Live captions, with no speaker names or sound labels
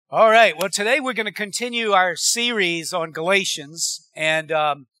All right. Well, today we're going to continue our series on Galatians. And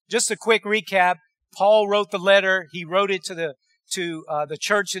just a quick recap. Paul wrote the letter. He wrote it to the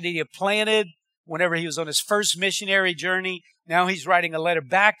church that he had planted whenever he was on his first missionary journey. Now he's writing a letter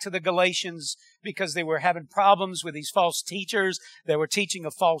back to the Galatians because they were having problems with these false teachers. They were teaching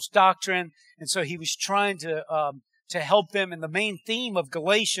a false doctrine. And so he was trying to help them. And the main theme of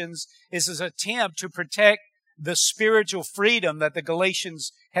Galatians is his attempt to protect the spiritual freedom that the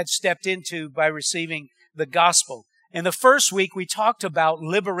Galatians had stepped into by receiving the gospel. In the first week, we talked about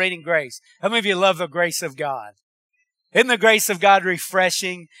liberating grace. How many of you love the grace of God? Isn't the grace of God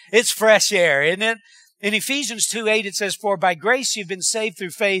refreshing? It's fresh air, isn't it? In Ephesians 2:8, it says, "For by grace you've been saved through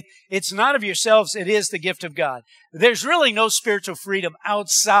faith. It's not of yourselves, it is the gift of God." There's really no spiritual freedom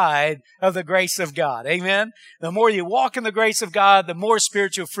outside of the grace of God. Amen? The more you walk in the grace of God, the more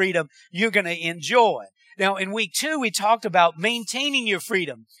spiritual freedom you're going to enjoy. Now, in week 2, we talked about maintaining your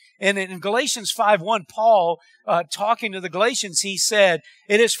freedom. And in Galatians 5:1, Paul, talking to the Galatians, he said,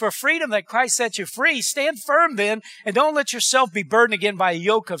 "It is for freedom that Christ set you free. Stand firm then, and don't let yourself be burdened again by a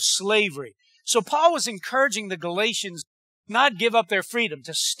yoke of slavery." So Paul was encouraging the Galatians not give up their freedom,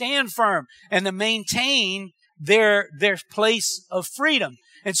 to stand firm and to maintain their place of freedom.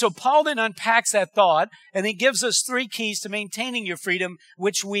 And so Paul then unpacks that thought, and he gives us 3 keys to maintaining your freedom,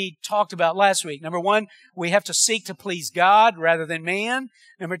 which we talked about last week. Number 1, we have to seek to please God rather than man.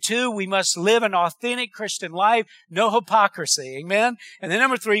 Number 2, we must live an authentic Christian life, no hypocrisy. Amen? And then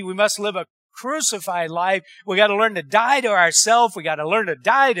number 3, we must live a crucified life. We got to learn to die to ourselves. We got to learn to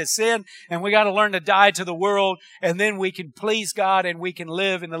die to sin, and we got to learn to die to the world, and then we can please God and we can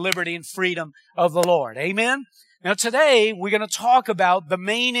live in the liberty and freedom of the Lord. Amen? Now today, we're going to talk about the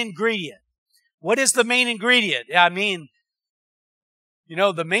main ingredient. What is the main ingredient? I mean,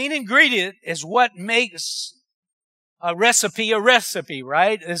 the main ingredient is what makes a recipe,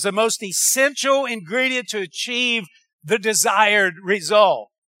 right? It's the most essential ingredient to achieve the desired result.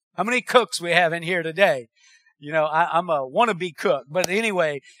 How many cooks we have in here today? I'm a wannabe cook. But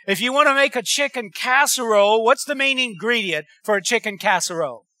anyway, if you want to make a chicken casserole, what's the main ingredient for a chicken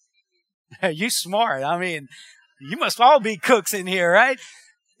casserole? You smart. I mean, you must all be cooks in here, right?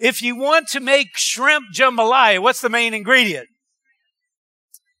 If you want to make shrimp jambalaya, what's the main ingredient?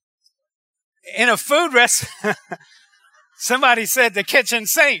 In a food recipe, somebody said the kitchen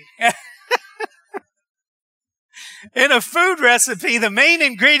sink. In a food recipe, the main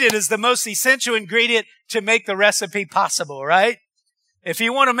ingredient is the most essential ingredient to make the recipe possible, right? If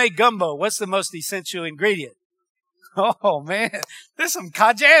you want to make gumbo, what's the most essential ingredient? Oh, man, there's some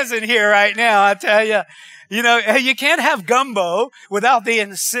kajaz in here right now, I tell you. You can't have gumbo without the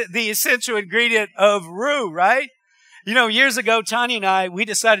essential ingredient of roux, right? Years ago, Tanya and I, we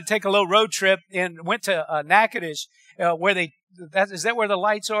decided to take a little road trip and went to Natchitoches, is that where the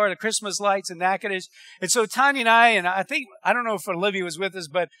lights are, the Christmas lights in Natchitoches? And so Tanya and I don't know if Olivia was with us,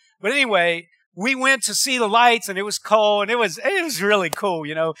 but anyway, we went to see the lights, and it was cold, and it was really cool.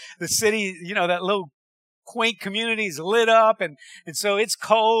 The city, that little quaint community is lit up, and so it's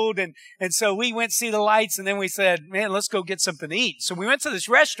cold, and so we went to see the lights, and then we said, man, let's go get something to eat. So we went to this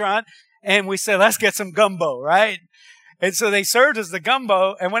restaurant, and we said, let's get some gumbo, right? And so they served us the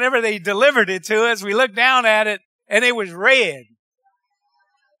gumbo, and whenever they delivered it to us, we looked down at it, and it was red.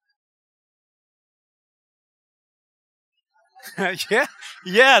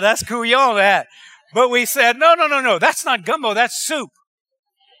 Yeah, that's couillon, that. But we said, no, that's not gumbo, that's soup,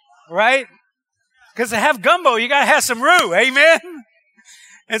 right? Because to have gumbo, you got to have some roux, amen?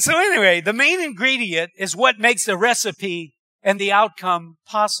 And so anyway, the main ingredient is what makes the recipe and the outcome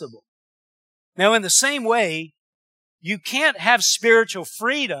possible. Now, in the same way, you can't have spiritual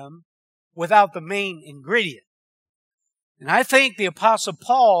freedom without the main ingredient. And I think the Apostle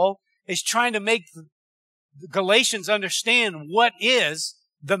Paul is trying to make the Galatians understand what is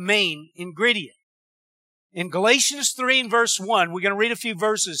the main ingredient. In Galatians 3 and verse 1, we're going to read a few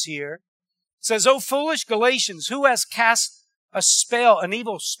verses here. It says, "O foolish Galatians, who has cast an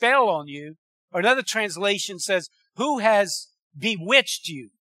evil spell on you?" Or another translation says, "Who has bewitched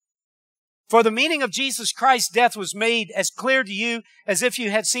you? For the meaning of Jesus Christ's death was made as clear to you as if you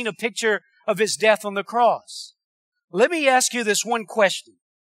had seen a picture of his death on the cross." Let me ask you this one question.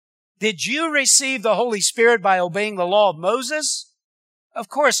 Did you receive the Holy Spirit by obeying the law of Moses? Of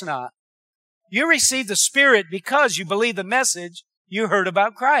course not. You received the Spirit because you believed the message you heard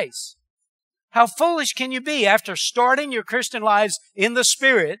about Christ. How foolish can you be after starting your Christian lives in the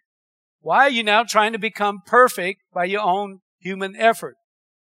Spirit? Why are you now trying to become perfect by your own human effort?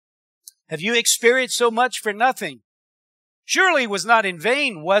 Have you experienced so much for nothing? Surely it was not in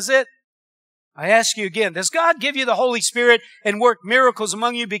vain, was it? I ask you again, does God give you the Holy Spirit and work miracles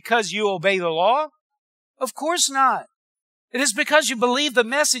among you because you obey the law? Of course not. It is because you believe the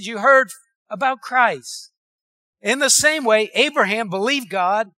message you heard about Christ. In the same way, Abraham believed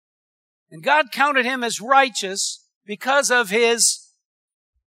God, and God counted him as righteous because of his.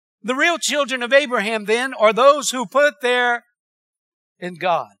 The real children of Abraham then are those who put their in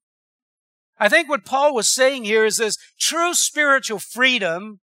God. I think what Paul was saying here is this: true spiritual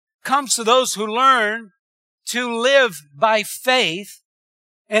freedom comes to those who learn to live by faith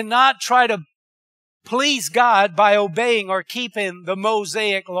and not try to please God by obeying or keeping the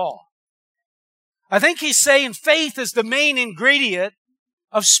Mosaic law. I think he's saying faith is the main ingredient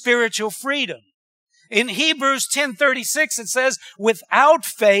of spiritual freedom. In Hebrews 10:36, it says, without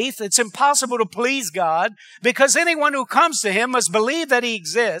faith, it's impossible to please God, because anyone who comes to him must believe that he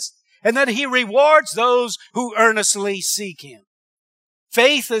exists and that he rewards those who earnestly seek him.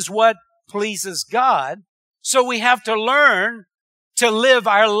 Faith is what pleases God, so we have to learn to live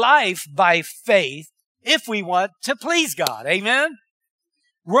our life by faith if we want to please God. Amen?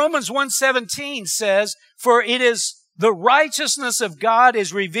 Romans 1:17 says, for it is the righteousness of God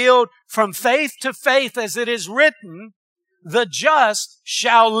is revealed from faith to faith, as it is written, the just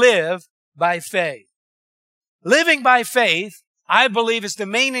shall live by faith. Living by faith, I believe, is the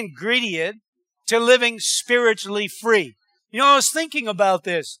main ingredient to living spiritually free. You know, I was thinking about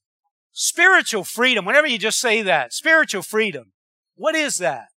this. Spiritual freedom, whenever you just say that, spiritual freedom, what is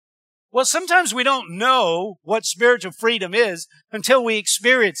that? Well, sometimes we don't know what spiritual freedom is until we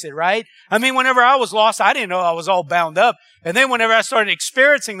experience it, right? I mean, whenever I was lost, I didn't know I was all bound up. And then whenever I started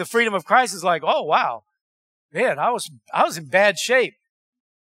experiencing the freedom of Christ, it's like, oh, wow, man, I was in bad shape.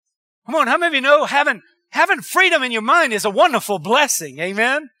 Come on, how many of you know having freedom in your mind is a wonderful blessing?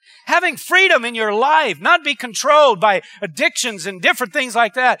 Amen? Having freedom in your life, not be controlled by addictions and different things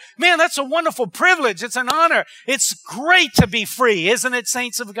like that. Man, that's a wonderful privilege. It's an honor. It's great to be free, isn't it,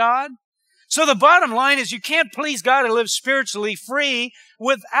 saints of God? So the bottom line is you can't please God and live spiritually free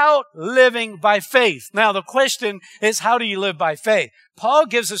without living by faith. Now, the question is, how do you live by faith? Paul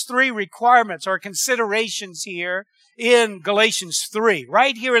gives us 3 requirements or considerations here in Galatians 3,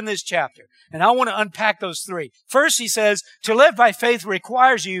 right here in this chapter. And I want to unpack those 3. First, he says, to live by faith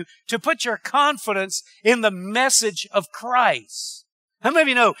requires you to put your confidence in the message of Christ. How many of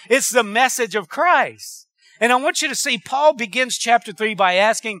you know it's the message of Christ? And I want you to see Paul begins chapter 3 by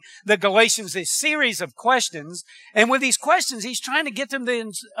asking the Galatians a series of questions. And with these questions, he's trying to get them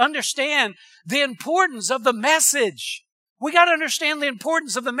to understand the importance of the message. We got to understand the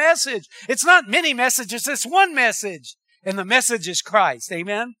importance of the message. It's not many messages, it's one message. And the message is Christ.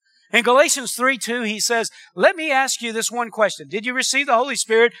 Amen? In Galatians 3:2, he says, let me ask you this one question. Did you receive the Holy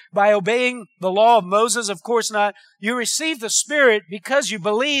Spirit by obeying the law of Moses? Of course not. You received the Spirit because you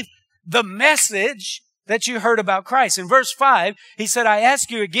believe the message that you heard about Christ. In verse 5, he said, I ask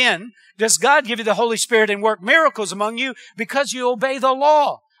you again, does God give you the Holy Spirit and work miracles among you because you obey the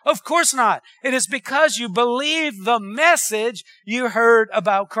law? Of course not. It is because you believe the message you heard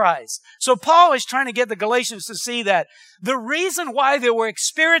about Christ. So Paul is trying to get the Galatians to see that the reason why they were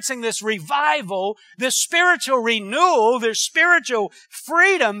experiencing this revival, this spiritual renewal, this spiritual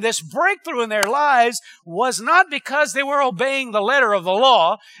freedom, this breakthrough in their lives was not because they were obeying the letter of the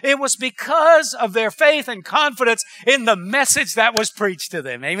law. It was because of their faith and confidence in the message that was preached to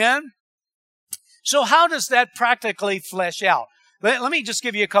them. Amen? So how does that practically flesh out? Let me just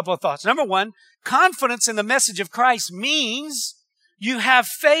give you a couple of thoughts. Number one, confidence in the message of Christ means you have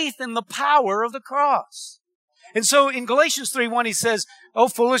faith in the power of the cross. And so in Galatians 3:1, he says, O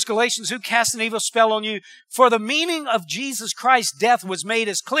foolish Galatians, who cast an evil spell on you? For the meaning of Jesus Christ's death was made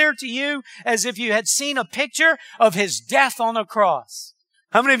as clear to you as if you had seen a picture of his death on the cross.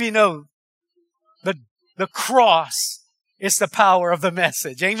 How many of you know the cross is the power of the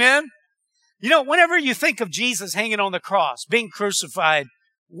message? Amen? You know, whenever you think of Jesus hanging on the cross, being crucified,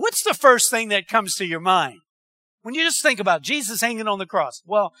 what's the first thing that comes to your mind? When you just think about Jesus hanging on the cross,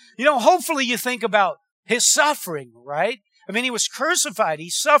 well, you know, hopefully you think about his suffering, right? I mean, he was crucified, he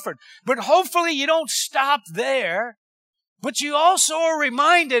suffered, but hopefully you don't stop there. But you also are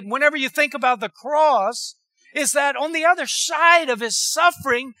reminded, whenever you think about the cross, is that on the other side of his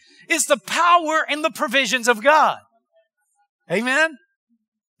suffering is the power and the provisions of God. Amen?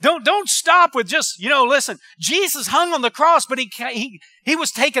 Don't stop with just, you know, listen, Jesus hung on the cross, but he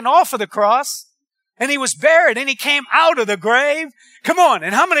was taken off of the cross and he was buried and he came out of the grave. Come on.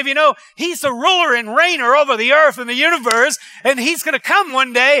 And how many of you know he's the ruler and reigner over the earth and the universe, and he's going to come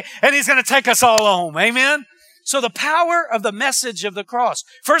one day and he's going to take us all home. Amen. So the power of the message of the cross.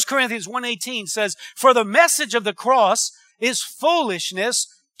 1 Corinthians 1:18 says, for the message of the cross is foolishness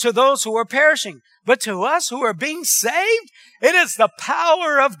to those who are perishing. But to us who are being saved, it is the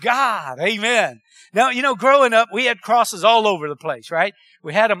power of God. Amen. Now, you know, growing up, we had crosses all over the place, right?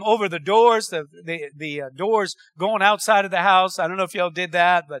 We had them over the doors, the doors going outside of the house. I don't know if y'all did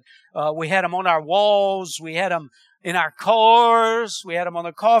that, but we had them on our walls. We had them in our cars. We had them on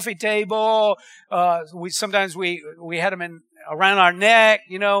the coffee table. Sometimes we had them around our neck,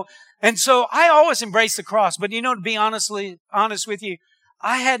 you know. And so I always embraced the cross. But, you know, to be honest with you,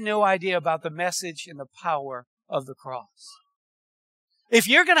 I had no idea about the message and the power of the cross. If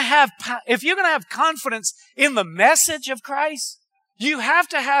you're going to have confidence in the message of Christ, you have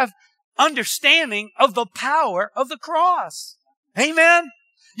to have understanding of the power of the cross. Amen.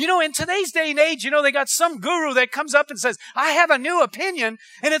 You know, in today's day and age, you know, they got some guru that comes up and says, I have a new opinion.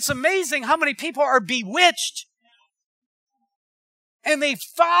 And it's amazing how many people are bewitched. And they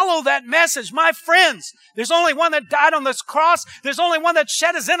follow that message. My friends, there's only one that died on this cross. There's only one that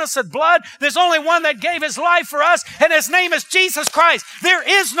shed his innocent blood. There's only one that gave his life for us. And his name is Jesus Christ. There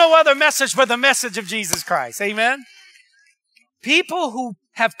is no other message but the message of Jesus Christ. Amen. People who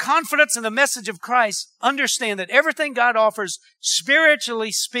have confidence in the message of Christ understand that everything God offers,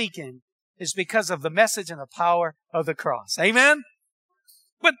 spiritually speaking, is because of the message and the power of the cross. Amen.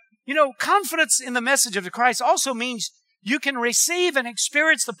 But, you know, confidence in the message of the Christ also means you can receive and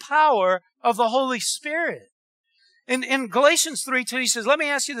experience the power of the Holy Spirit. In Galatians 3:2, he says, let me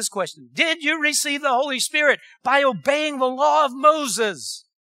ask you this question. Did you receive the Holy Spirit by obeying the law of Moses?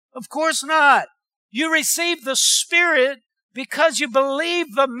 Of course not. You received the Spirit because you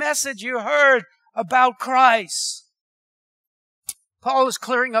believed the message you heard about Christ. Paul is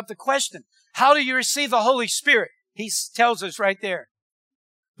clearing up the question. How do you receive the Holy Spirit? He tells us right there.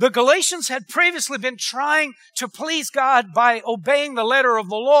 The Galatians had previously been trying to please God by obeying the letter of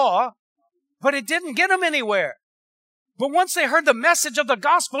the law, but it didn't get them anywhere. But once they heard the message of the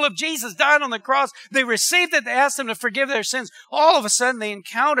gospel of Jesus dying on the cross, they received it, they asked him to forgive their sins. All of a sudden, they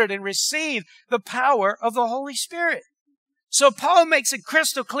encountered and received the power of the Holy Spirit. So Paul makes it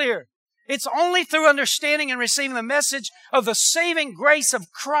crystal clear. It's only through understanding and receiving the message of the saving grace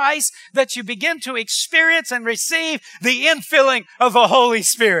of Christ that you begin to experience and receive the infilling of the Holy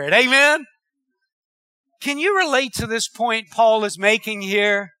Spirit. Amen? Can you relate to this point Paul is making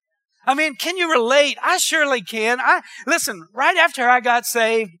here? I mean, can you relate? I surely can. Listen, right after I got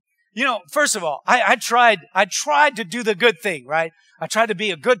saved, you know, first of all, I tried to do the good thing, right? I tried to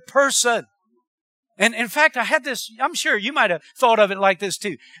be a good person. And in fact, I had this, I'm sure you might have thought of it like this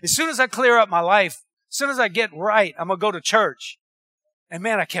too. As soon as I clear up my life, as soon as I get right, I'm going to go to church. And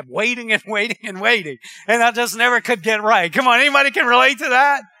man, I kept waiting and waiting and waiting. And I just never could get right. Come on, anybody can relate to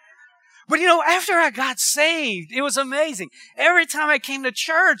that? But you know, after I got saved, it was amazing. Every time I came to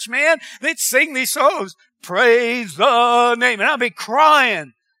church, man, they'd sing these songs, praise the name, and I'd be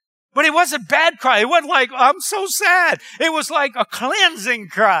crying. But it wasn't bad cry. It wasn't like, I'm so sad. It was like a cleansing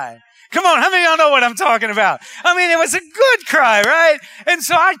cry. Come on, how many of y'all know what I'm talking about? I mean, it was a good cry, right? And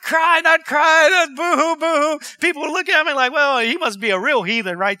so I'd cry, boo-hoo, boo-hoo. People would look at me like, well, he must be a real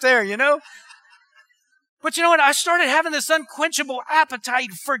heathen right there, you know? But you know what? I started having this unquenchable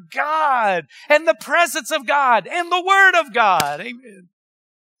appetite for God and the presence of God and the Word of God. Amen.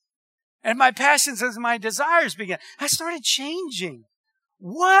 And my passions and my desires began. I started changing.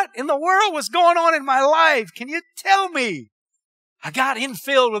 What in the world was going on in my life? Can you tell me? I got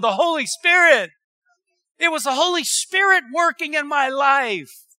infilled with the Holy Spirit. It was the Holy Spirit working in my life.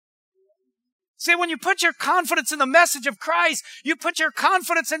 See, when you put your confidence in the message of Christ, you put your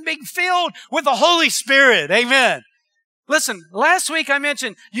confidence in being filled with the Holy Spirit. Amen. Listen, last week I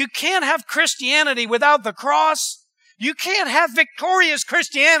mentioned you can't have Christianity without the cross. You can't have victorious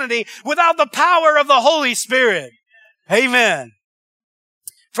Christianity without the power of the Holy Spirit. Amen.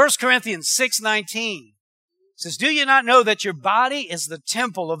 1 Corinthians 6:19. Says, do you not know that your body is the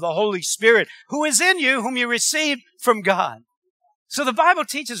temple of the Holy Spirit who is in you, whom you received from God? So the Bible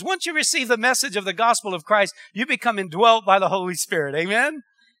teaches once you receive the message of the gospel of Christ, you become indwelt by the Holy Spirit. Amen?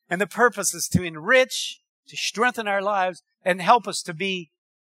 And the purpose is to enrich, to strengthen our lives, and help us to be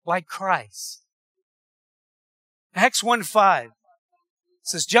like Christ. Acts 1:5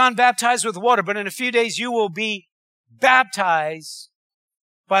 says, John baptized with water, but in a few days you will be baptized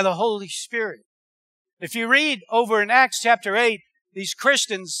by the Holy Spirit. If you read over in Acts chapter 8, these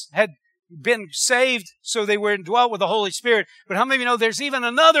Christians had been saved, so they were indwelt with the Holy Spirit. But how many of you know there's even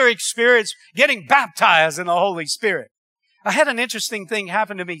another experience, getting baptized in the Holy Spirit? I had an interesting thing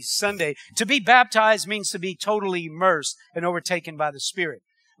happen to me Sunday. To be baptized means to be totally immersed and overtaken by the Spirit.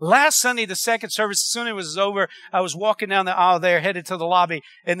 Last Sunday, the second service, as soon as it was over, I was walking down the aisle there, headed to the lobby,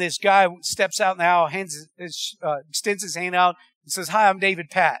 and this guy steps out in the aisle, extends his hand out, He says, "Hi, I'm David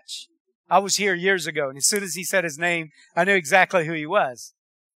Patch. I was here years ago." And as soon as he said his name, I knew exactly who he was.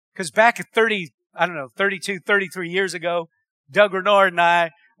 Because back at 32, 33 years ago, Doug Renard and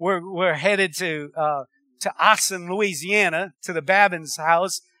I were headed to Austin, Louisiana, to the Babin's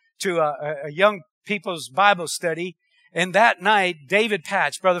house, to a young people's Bible study. And that night, David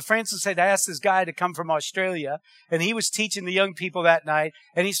Patch, Brother Francis had asked this guy to come from Australia, and he was teaching the young people that night,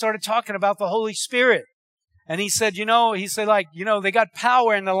 and he started talking about the Holy Spirit. And he said, they got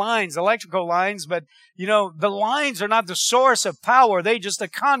power in the lines, electrical lines, but, the lines are not the source of power. They just a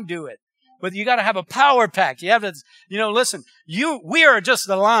conduit. But you got to have a power pack. You have to, listen, we are just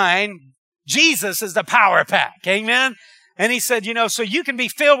the line. Jesus is the power pack. Amen. And he said, so you can be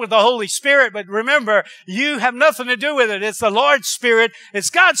filled with the Holy Spirit, but remember, you have nothing to do with it. It's the Lord's Spirit.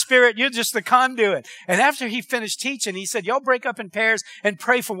 It's God's Spirit. You're just the conduit. And after he finished teaching, he said, y'all break up in pairs and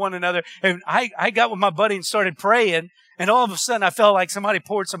pray for one another. And I got with my buddy and started praying. And all of a sudden, I felt like somebody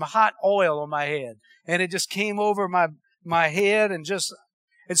poured some hot oil on my head. And it just came over my head and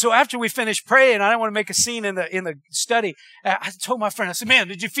so after we finished praying, I didn't want to make a scene in the study. I told my friend, I said, "Man,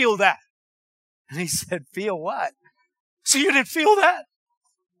 did you feel that?" And he said, "Feel what?" "So you didn't feel that?"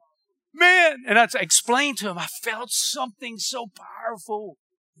 "Man." And I explained to him, I felt something so powerful.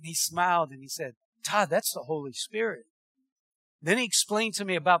 And he smiled and he said, "Todd, that's the Holy Spirit." Then he explained to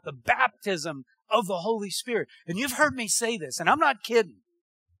me about the baptism of the Holy Spirit. And you've heard me say this, and I'm not kidding.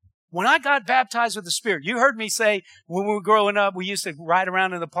 When I got baptized with the Spirit, you heard me say when we were growing up, we used to ride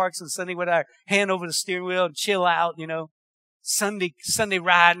around in the parks on Sunday with our hand over the steering wheel and chill out, Sunday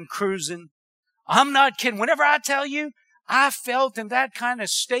riding, cruising. I'm not kidding. Whenever I tell you, I felt in that kind of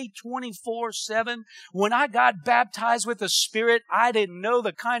state 24/7. When I got baptized with the Spirit, I didn't know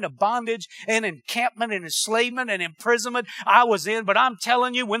the kind of bondage and encampment and enslavement and imprisonment I was in. But I'm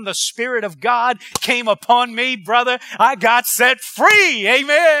telling you, when the Spirit of God came upon me, brother, I got set free.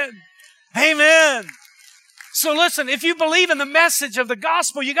 Amen. Amen. So listen, if you believe in the message of the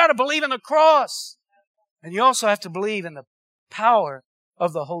gospel, you got to believe in the cross. And you also have to believe in the power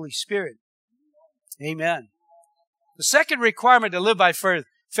of the Holy Spirit. Amen. The second requirement to live by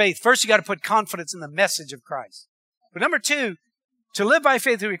faith, first you got to put confidence in the message of Christ. But number two, to live by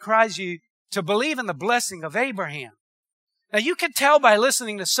faith, it requires you to believe in the blessing of Abraham. Now you can tell by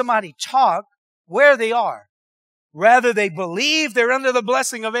listening to somebody talk where they are. Whether they believe they're under the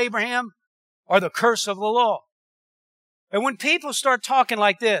blessing of Abraham or the curse of the law. And when people start talking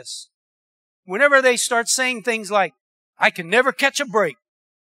like this, whenever they start saying things like, "I can never catch a break.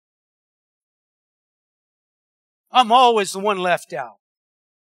 I'm always the one left out.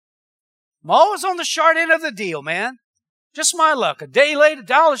 I'm always on the short end of the deal, man. Just my luck. A day late,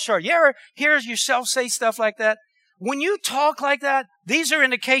 $1 short." You ever hear yourself say stuff like that? When you talk like that, these are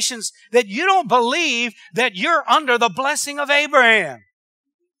indications that you don't believe that you're under the blessing of Abraham.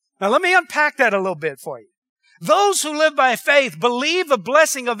 Now let me unpack that a little bit for you. Those who live by faith believe the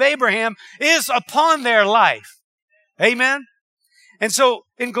blessing of Abraham is upon their life. Amen? And so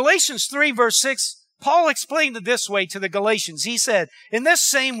in Galatians 3 verse 6, Paul explained it this way to the Galatians. He said, "In this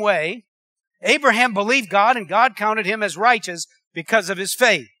same way, Abraham believed God, and God counted him as righteous because of his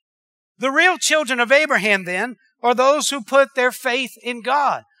faith." The real children of Abraham, then, are those who put their faith in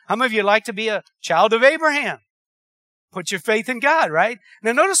God. How many of you like to be a child of Abraham? Put your faith in God, right?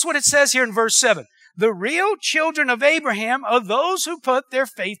 Now notice what it says here in verse 7. The real children of Abraham are those who put their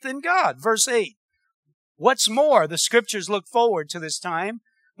faith in God. Verse 8. What's more, the scriptures look forward to this time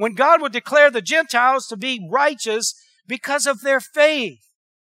when God will declare the Gentiles to be righteous because of their faith.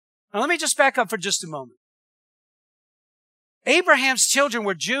 Now let me just back up for just a moment. Abraham's children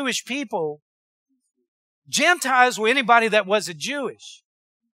were Jewish people. Gentiles were anybody that wasn't Jewish.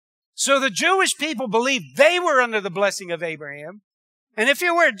 So the Jewish people believed they were under the blessing of Abraham. And if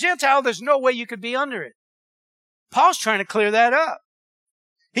you were a Gentile, there's no way you could be under it. Paul's trying to clear that up.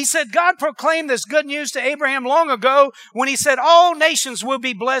 He said God proclaimed this good news to Abraham long ago when he said all nations will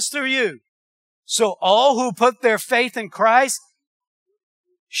be blessed through you. So all who put their faith in Christ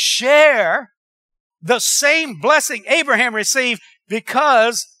share the same blessing Abraham received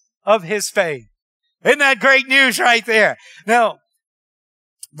because of his faith. Isn't that great news right there? Now,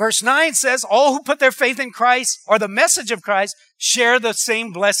 verse 9 says, all who put their faith in Christ or the message of Christ share the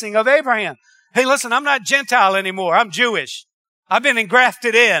same blessing of Abraham. Hey, listen, I'm not Gentile anymore. I'm Jewish. I've been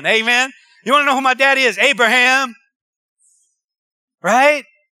engrafted in. Amen. You want to know who my daddy is? Abraham. Right?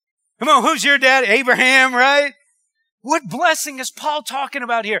 Come on, who's your dad? Abraham, right? What blessing is Paul talking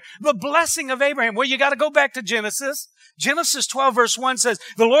about here? The blessing of Abraham. Well, you got to go back to Genesis. Genesis 12 verse 1 says,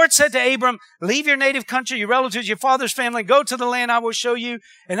 the Lord said to Abram, leave your native country, your relatives, your father's family, go to the land I will show you,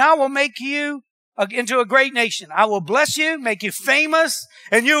 and I will make you into a great nation. I will bless you, make you famous,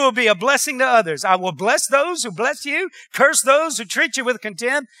 and you will be a blessing to others. I will bless those who bless you, curse those who treat you with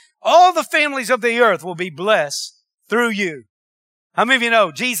contempt. All the families of the earth will be blessed through you. How many of you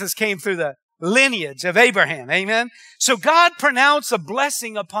know Jesus came through the lineage of Abraham? Amen. So God pronounced a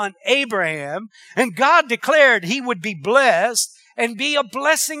blessing upon Abraham, and God declared he would be blessed and be a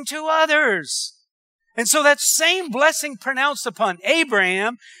blessing to others. And so that same blessing pronounced upon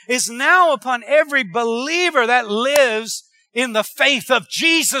Abraham is now upon every believer that lives in the faith of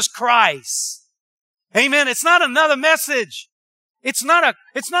Jesus Christ. Amen. It's not another message. It's not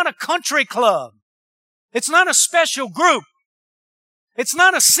a country club. It's not a special group. It's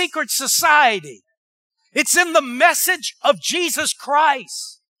not a secret society. It's in the message of Jesus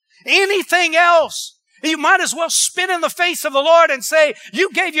Christ. Anything else, you might as well spit in the face of the Lord and say,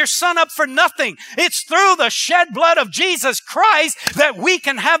 you gave your son up for nothing. It's through the shed blood of Jesus Christ that we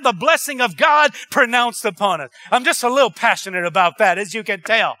can have the blessing of God pronounced upon us. I'm just a little passionate about that, as you can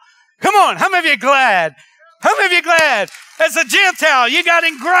tell. Come on, how many of you glad? How many of you glad? As a Gentile, you got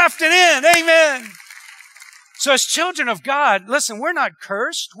engrafted in. Amen. So as children of God, listen, we're not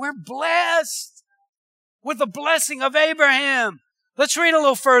cursed. We're blessed with the blessing of Abraham. Let's read a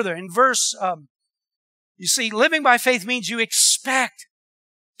little further. In verse, you see, living by faith means you expect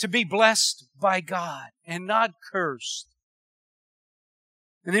to be blessed by God and not cursed.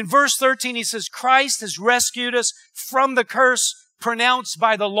 And in verse 13, he says, Christ has rescued us from the curse pronounced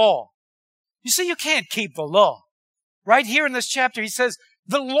by the law. You see, you can't keep the law. Right here in this chapter, he says,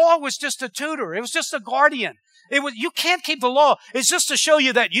 the law was just a tutor. It was just a guardian. You can't keep the law. It's just to show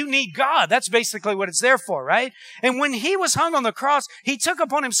you that you need God. That's basically what it's there for, right? And when he was hung on the cross, he took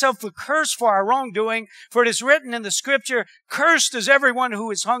upon himself the curse for our wrongdoing. For it is written in the scripture, cursed is everyone who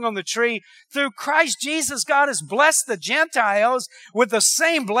is hung on the tree. Through Christ Jesus, God has blessed the Gentiles with the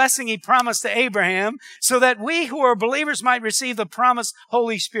same blessing he promised to Abraham, so that we who are believers might receive the promised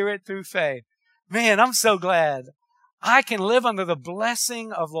Holy Spirit through faith. Man, I'm so glad I can live under the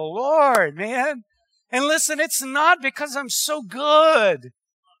blessing of the Lord, man. And listen, it's not because I'm so good.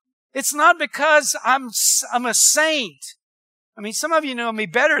 It's not because I'm a saint. I mean, some of you know me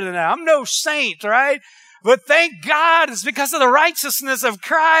better than that. I'm no saint, right? But thank God it's because of the righteousness of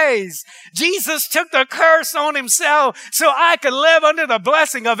Christ. Jesus took the curse on himself so I could live under the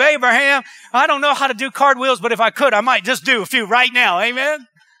blessing of Abraham. I don't know how to do cartwheels, but if I could, I might just do a few right now. Amen?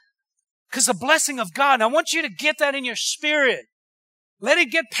 Because the blessing of God, and I want you to get that in your spirit. Let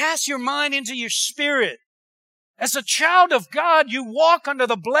it get past your mind into your spirit. As a child of God, you walk under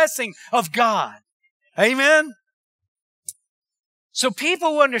the blessing of God. Amen? So people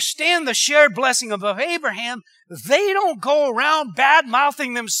who understand the shared blessing of Abraham, they don't go around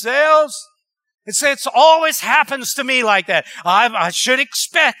bad-mouthing themselves. It always happens to me like that. I should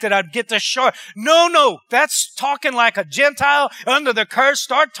expect that I'd get the short. No. That's talking like a Gentile under the curse.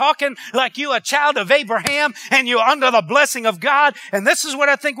 Start talking like you a child of Abraham and you're under the blessing of God. And this is what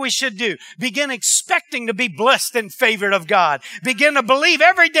I think we should do. Begin expecting to be blessed and favored of God. Begin to believe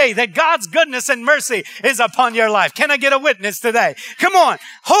every day that God's goodness and mercy is upon your life. Can I get a witness today? Come on.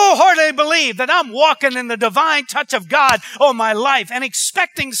 Wholeheartedly believe that I'm walking in the divine touch of God on my life and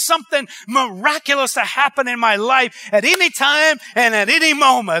expecting something miraculous to happen in my life at any time and at any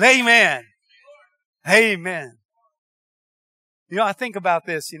moment. Amen. Amen. You know, I think about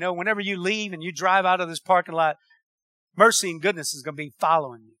this, whenever you leave and you drive out of this parking lot, mercy and goodness is going to be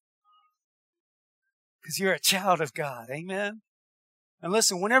following you. Because you're a child of God. Amen. And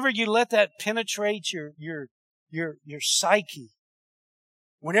listen, whenever you let that penetrate your psyche,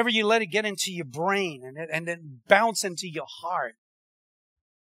 whenever you let it get into your brain and then bounce into your heart,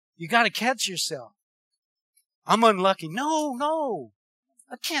 you got to catch yourself. I'm unlucky. No.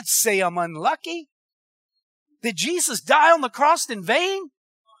 I can't say I'm unlucky. Did Jesus die on the cross in vain?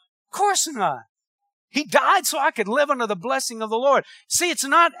 Of course not. He died so I could live under the blessing of the Lord. See, it's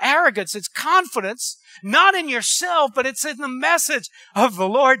not arrogance. It's confidence, not in yourself, but it's in the message of the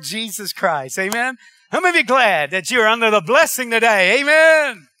Lord Jesus Christ. Amen. How many of you glad that you're under the blessing today?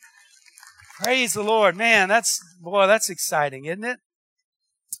 Amen. Praise the Lord. Man, that's exciting, isn't it?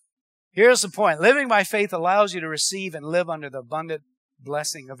 Here's the point. Living by faith allows you to receive and live under the abundant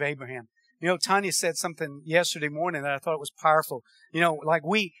blessing of Abraham. Tanya said something yesterday morning that I thought was powerful. Like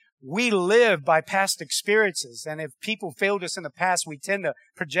we live by past experiences. And if people failed us in the past, we tend to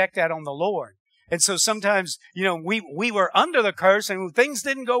project that on the Lord. And so sometimes, we were under the curse and things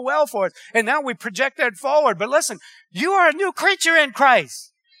didn't go well for us. And now we project that forward. But listen, you are a new creature in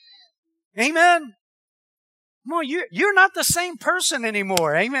Christ. Amen. Well, you're not the same person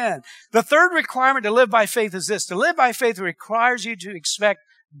anymore. Amen. The third requirement to live by faith is this. To live by faith requires you to expect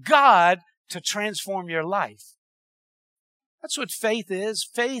God to transform your life. That's what faith is.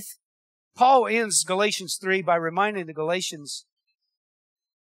 Faith, Paul ends Galatians 3 by reminding the Galatians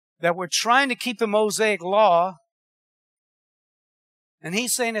that we're trying to keep the Mosaic law. And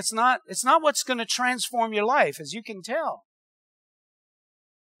he's saying it's not what's going to transform your life, as you can tell.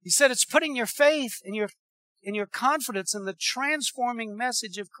 He said it's putting your faith and your confidence in the transforming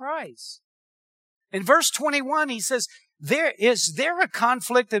message of Christ. In verse 21, he says, is there a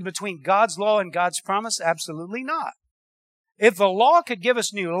conflict in between God's law and God's promise? Absolutely not. If the law could give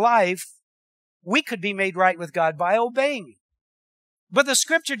us new life, we could be made right with God by obeying it. But the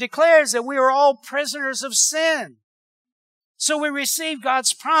Scripture declares that we are all prisoners of sin. So we receive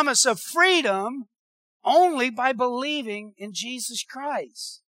God's promise of freedom only by believing in Jesus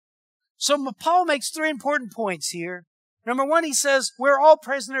Christ. So Paul makes three important points here. Number one, he says, we're all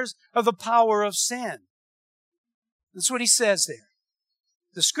prisoners of the power of sin. That's what he says there.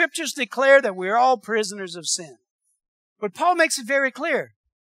 The Scriptures declare that we're all prisoners of sin. But Paul makes it very clear.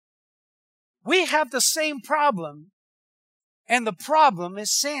 We have the same problem, and the problem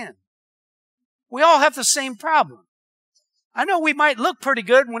is sin. We all have the same problem. I know we might look pretty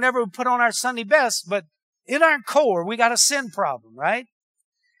good whenever we put on our Sunday best, but in our core, we got a sin problem, right?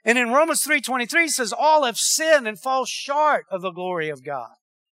 And in Romans 3:23, it says, all have sinned and fall short of the glory of God.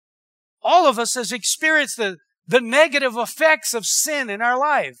 All of us has experienced the negative effects of sin in our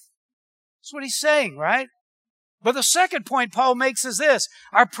life. That's what he's saying, right? But the second point Paul makes is this.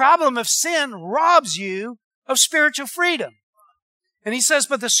 Our problem of sin robs you of spiritual freedom. And he says,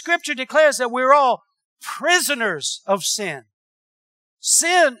 but the Scripture declares that we're all prisoners of sin.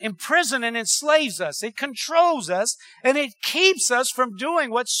 Sin imprisons and enslaves us. It controls us, and it keeps us from doing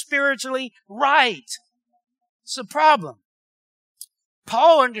what's spiritually right. It's a problem.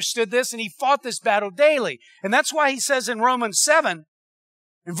 Paul understood this, and he fought this battle daily. And that's why he says in Romans 7,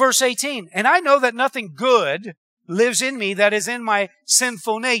 in verse 18, and I know that nothing good lives in me that is in my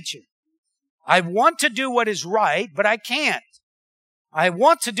sinful nature. I want to do what is right, but I can't. I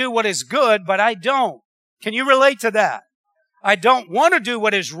want to do what is good, but I don't. Can you relate to that? I don't want to do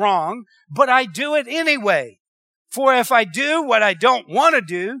what is wrong, but I do it anyway. For if I do what I don't want to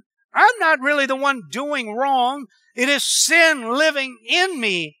do, I'm not really the one doing wrong. It is sin living in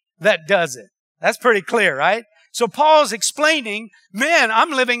me that does it. That's pretty clear, right? So Paul's explaining, man,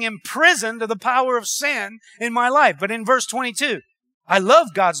 I'm living in prison to the power of sin in my life. But in verse 22, I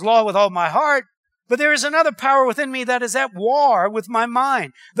love God's law with all my heart, but there is another power within me that is at war with my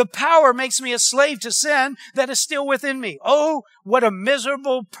mind. The power makes me a slave to sin that is still within me. Oh, what a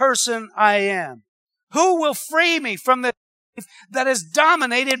miserable person I am. Who will free me from the life that is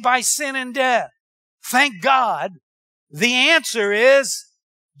dominated by sin and death? Thank God. The answer is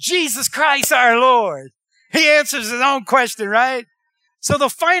Jesus Christ our Lord. He answers his own question, right? So the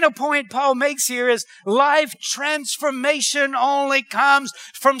final point Paul makes here is life transformation only comes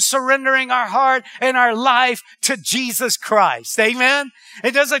from surrendering our heart and our life to Jesus Christ. Amen?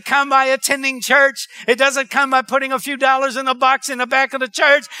 It doesn't come by attending church. It doesn't come by putting a few dollars in a box in the back of the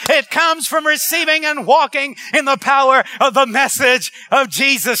church. It comes from receiving and walking in the power of the message of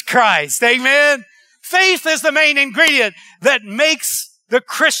Jesus Christ. Amen? Faith is the main ingredient that makes the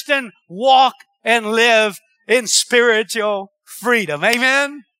Christian walk and live in spiritual freedom.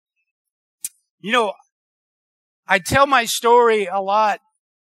 Amen? You know, I tell my story a lot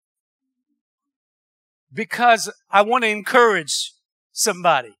because I want to encourage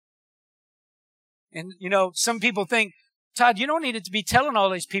somebody. And, you know, some people think, Todd, you don't need to be telling all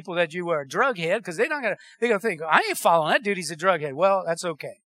these people that you were a drug head because they're going to think, I ain't following that dude. He's a drug head. Well, that's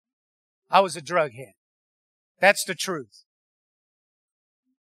okay. I was a drug head. That's the truth.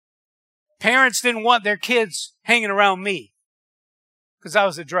 Parents didn't want their kids hanging around me because I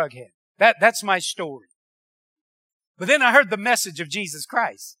was a drug head. That's my story. But then I heard the message of Jesus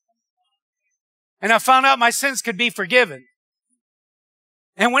Christ. And I found out my sins could be forgiven.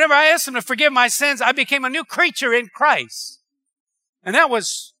 And whenever I asked him to forgive my sins, I became a new creature in Christ. And that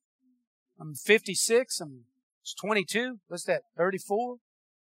was, I'm 56, I'm 22. What's that, 34?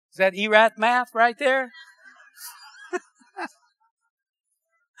 Is that ERAT math right there?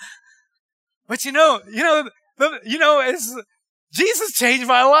 But Jesus changed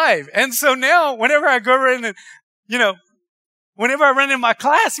my life. And so now, whenever I go around and, whenever I run into my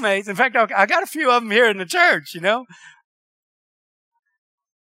classmates, in fact, I got a few of them here in the church, But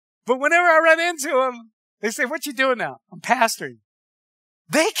whenever I run into them, they say, what you doing now? I'm pastoring.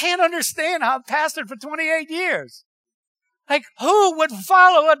 They can't understand how I've pastored for 28 years. Like, who would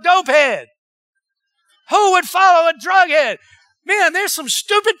follow a dopehead? Who would follow a drughead? Man, there's some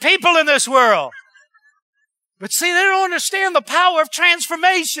stupid people in this world. But see, they don't understand the power of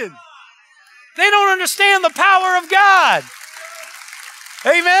transformation. They don't understand the power of God.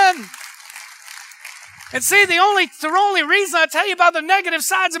 Amen. And see, the only reason I tell you about the negative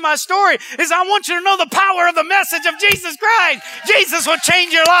sides of my story is I want you to know the power of the message of Jesus Christ. Jesus will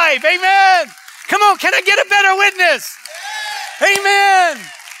change your life. Amen. Come on, can I get a better witness? Amen.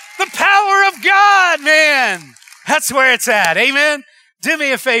 The power of God, man. That's where it's at. Amen. Do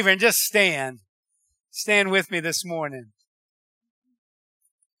me a favor and just stand. Stand with me this morning.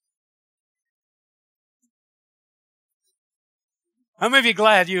 How many of you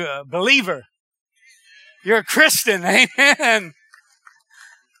glad you're a believer? You're a Christian. Amen.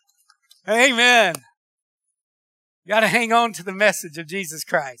 Amen. You got to hang on to the message of Jesus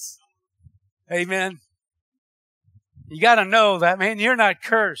Christ. Amen. You got to know that, man, you're not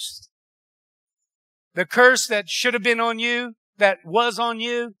cursed. The curse that should have been on you, that was on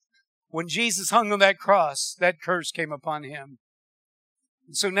you, when Jesus hung on that cross, that curse came upon him.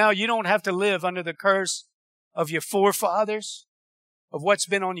 And so now you don't have to live under the curse of your forefathers, of what's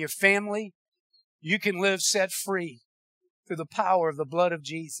been on your family. You can live set free through the power of the blood of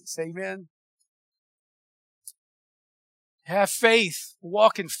Jesus. Amen. Have faith.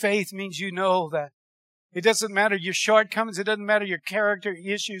 Walk in faith means you know that it doesn't matter your shortcomings. It doesn't matter your character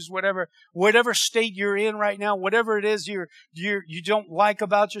issues, whatever state you're in right now, whatever it is you don't like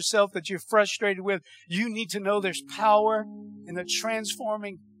about yourself that you're frustrated with. You need to know there's power in the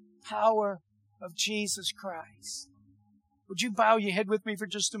transforming power of Jesus Christ. Would you bow your head with me for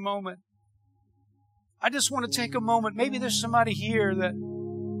just a moment? I just want to take a moment. Maybe there's somebody here that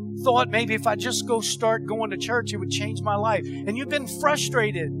thought maybe if I just start going to church, it would change my life. And you've been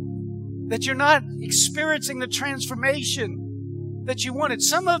frustrated that you're not experiencing the transformation that you wanted.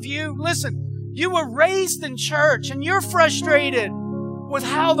 Some of you, listen, you were raised in church and you're frustrated with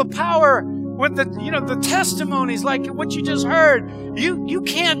how the power, with the testimonies like what you just heard. You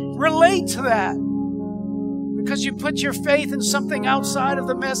can't relate to that because you put your faith in something outside of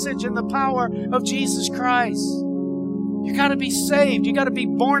the message and the power of Jesus Christ. You got to be saved. You got to be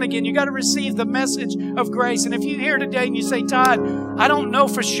born again. You got to receive the message of grace. And if you're here today and you say, Todd, I don't know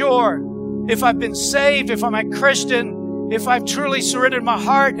for sure if I've been saved, if I'm a Christian, if I've truly surrendered my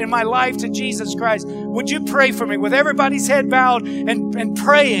heart and my life to Jesus Christ, would you pray for me with everybody's head bowed and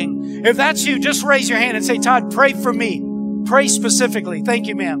praying? If that's you, just raise your hand and say, Todd, pray for me. Pray specifically. Thank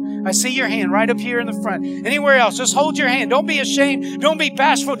you, ma'am. I see your hand right up here in the front. Anywhere else, just hold your hand. Don't be ashamed. Don't be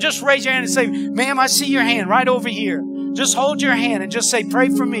bashful. Just raise your hand and say, ma'am, I see your hand right over here. Just hold your hand and just say, pray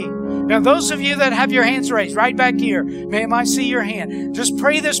for me. Now, those of you that have your hands raised right back here, ma'am, I see your hand. Just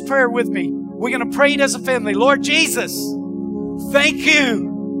pray this prayer with me. We're going to pray it as a family. Lord Jesus, thank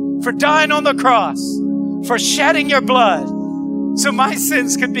you for dying on the cross, for shedding your blood so my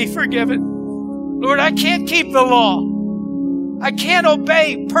sins could be forgiven. Lord, I can't keep the law. I can't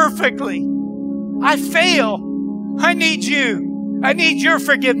obey perfectly. I fail. I need you. I need your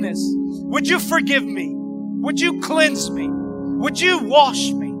forgiveness. Would you forgive me? Would you cleanse me? Would you wash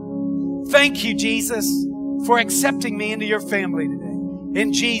me? Thank you, Jesus, for accepting me into your family today.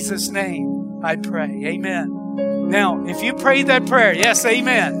 In Jesus' name, I pray. Amen. Now, if you prayed that prayer, yes,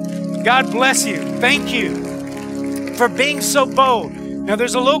 amen. God bless you. Thank you for being so bold. Now,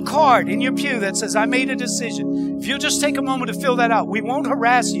 there's a little card in your pew that says, I made a decision. If you'll just take a moment to fill that out, we won't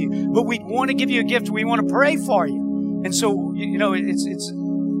harass you, but we want to give you a gift. We want to pray for you. And so,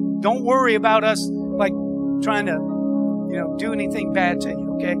 don't worry about us like trying to, do anything bad to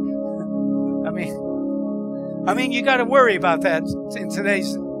you, okay? I mean, you got to worry about that in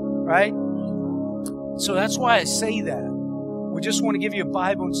today's, right? So that's why I say that. We just want to give you a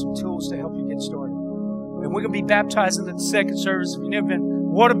Bible and some tools to help you get started. And we're going to be baptizing in the second service. If you've never been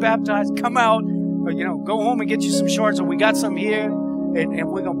water baptized, come out, or, go home and get you some shorts. Or we got some here, and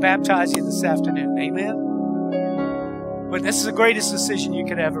we're going to baptize you this afternoon. Amen? But this is the greatest decision you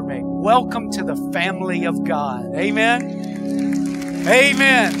could ever make. Welcome to the family of God. Amen?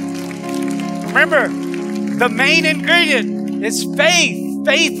 Amen. Remember, the main ingredient is faith.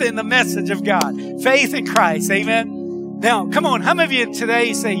 Faith in the message of God. Faith in Christ. Amen? Now, come on. How many of you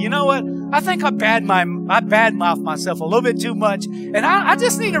today say, you know what? I think I badmouth myself a little bit too much. And I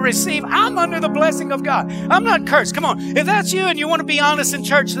just need to receive. I'm under the blessing of God. I'm not cursed. Come on. If that's you and you want to be honest in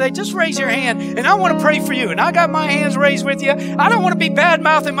church today, just raise your hand and I want to pray for you. And I got my hands raised with you. I don't want to be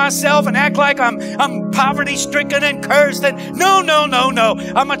badmouthing myself and act like I'm poverty stricken and cursed. And no.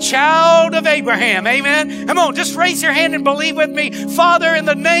 I'm a child of Abraham. Amen. Come on. Just raise your hand and believe with me. Father, in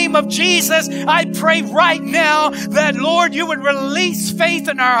the name of Jesus, I pray right now that, Lord, you would release faith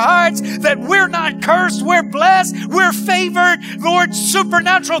in our hearts, that we're not cursed, we're blessed, we're favored. Lord,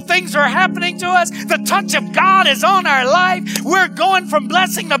 supernatural things are happening to us. The touch of God is on our life. We're going from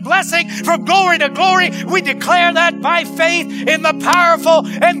blessing to blessing, from glory to glory. We declare that by faith in the powerful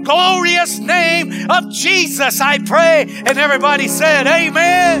and glorious name of Jesus, I pray. And everybody said,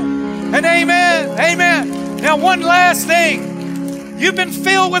 amen and amen, amen. Now, one last thing. You've been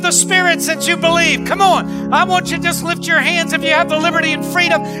filled with the Spirit since you believed. Come on. I want you to just lift your hands if you have the liberty and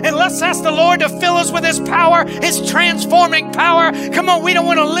freedom, and let's ask the Lord to fill us with His power, His transforming power. Come on, we don't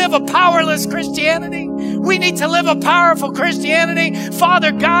want to live a powerless Christianity. We need to live a powerful Christianity.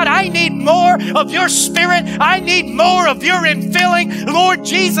 Father God, I need more of your Spirit. I need more of your infilling. Lord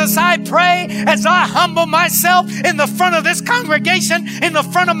Jesus, I pray as I humble myself in the front of this congregation, in the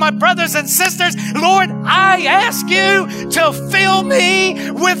front of my brothers and sisters, Lord, I ask you to fill me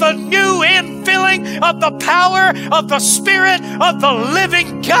with a new infilling of the power of the Spirit of the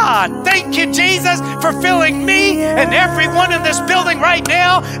living God. Thank you, Jesus, for filling me and everyone in this building right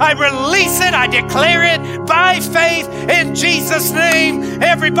now. I release it. I declare it by faith in Jesus' name.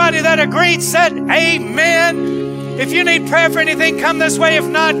 Everybody that agreed said amen. If you need prayer for anything, come this way. If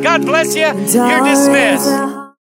not, God bless you. You're dismissed.